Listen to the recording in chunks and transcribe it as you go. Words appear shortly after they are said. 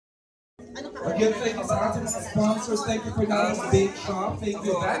Again, thank you sa ating mga sponsors. Thank you for Nana's Bake Shop. Thank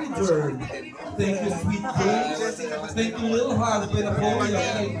you, Manager. Thank you, Sweetbox. Thank you, Lil Han, Pinapolia.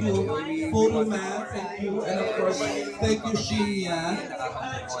 Thank you, Photo Man. Thank you. And of course, thank you, Sheena.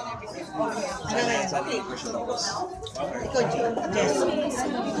 Ikaw, Jessy.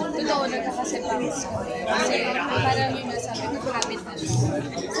 Totoo, nagkaka-Sepanx ko. Kasi parang yung nasabi ko, habit na siya.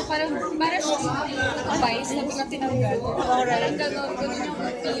 So parang siyang vice na biglang tinanggal. Parang ganun yung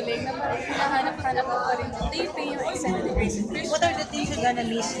feeling na parang hinahanap-hanap ko pa rin yung taping, yung extended grace and Christian. What are the things you're gonna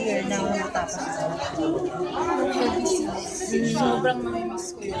miss here now na matapos na? Sobrang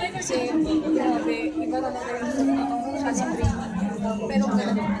namimiss ko yun. Kasi, grabe, iba talaga yung klaseng training. Pero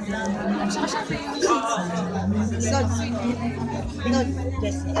ganun. At saka syempre yung Ikaw,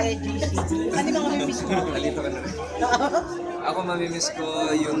 Jessy. Ano bang mamimiss mo? Nalito ka na rin. Ako mamimiss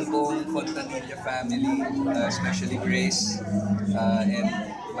ko yung buong Fontanilla family, especially Grace and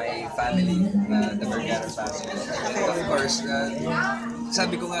my family, the Vergara family. And of course,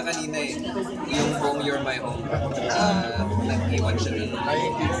 sabi ko nga kanina yung buong You're My Home, nag-iwan siya ng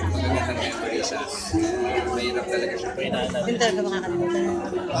magagandang memory sa akin. Mahirap talaga siya. Hindi talaga makakalimutan.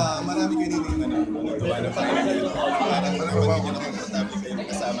 Marami kayo nagawa na family. Parang marami nyo na komportable kayo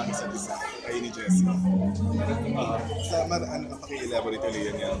kasama ang isa't isa. Kayo ni Jessy. Paki-elaborate ulit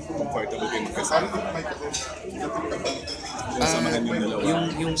yan yan. Comfortable kayo magkasama. Samahan yung dalawa.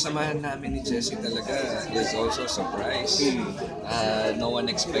 Yung samahan namin ni Jessy talaga is also a surprise. No one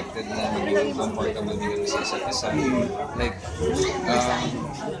expected na maging comfortable din sa isa't isa. Like,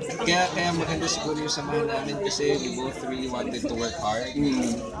 kaya maganda siguro yung samahan namin kasi we both really wanted to work hard.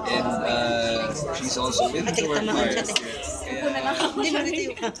 And she's also willing to work hard. Kaya,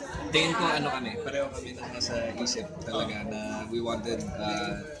 tingin ko ano kami, pareho kami na nasa isip talaga na we wanted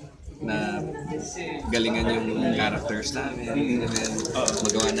na galingan yung characters namin and then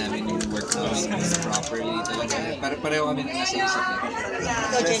magawa namin yung work namin properly talaga. Pareho kami na nasa isip na.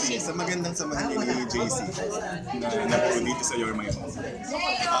 Jessy, sa magandang samahan ni JC na napuno dito sa You're My Home.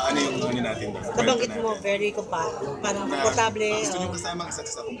 Ano yung natin dito? Nabanggit mo, very parang komportable. Gusto nyo kasama isa't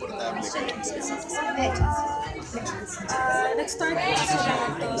isa, komportable kayo sa isa't isa. Nag-start ko kasi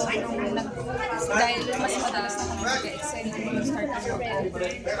lahat to dahil mas madalas na kami mag-excited mag-start ng October.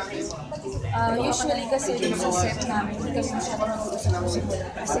 Usually kasi dun sa set namin, hindi kami masyadong nag-usap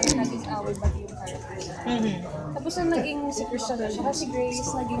kasi naging away ba yung character. Tapos nung naging si Christian na siya, kasi Grace,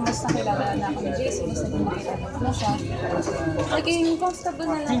 naging mas nakilala na ako ni Jessy, mas naging nakilala ko na siya. Naging comfortable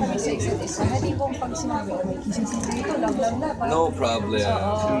na lang kami sa isa't isa. Hindi kong pag sinabi, oh, may kissing scene dito, love. No problem.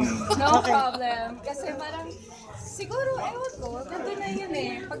 No problem. Kasi parang, siguro, ewan ko, nandun na yun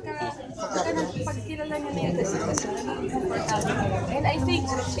eh. Pag kilala nyo na yun kasi naging comfortable na yun. And I think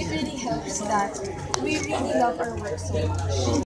it really helps that we really love our work so much.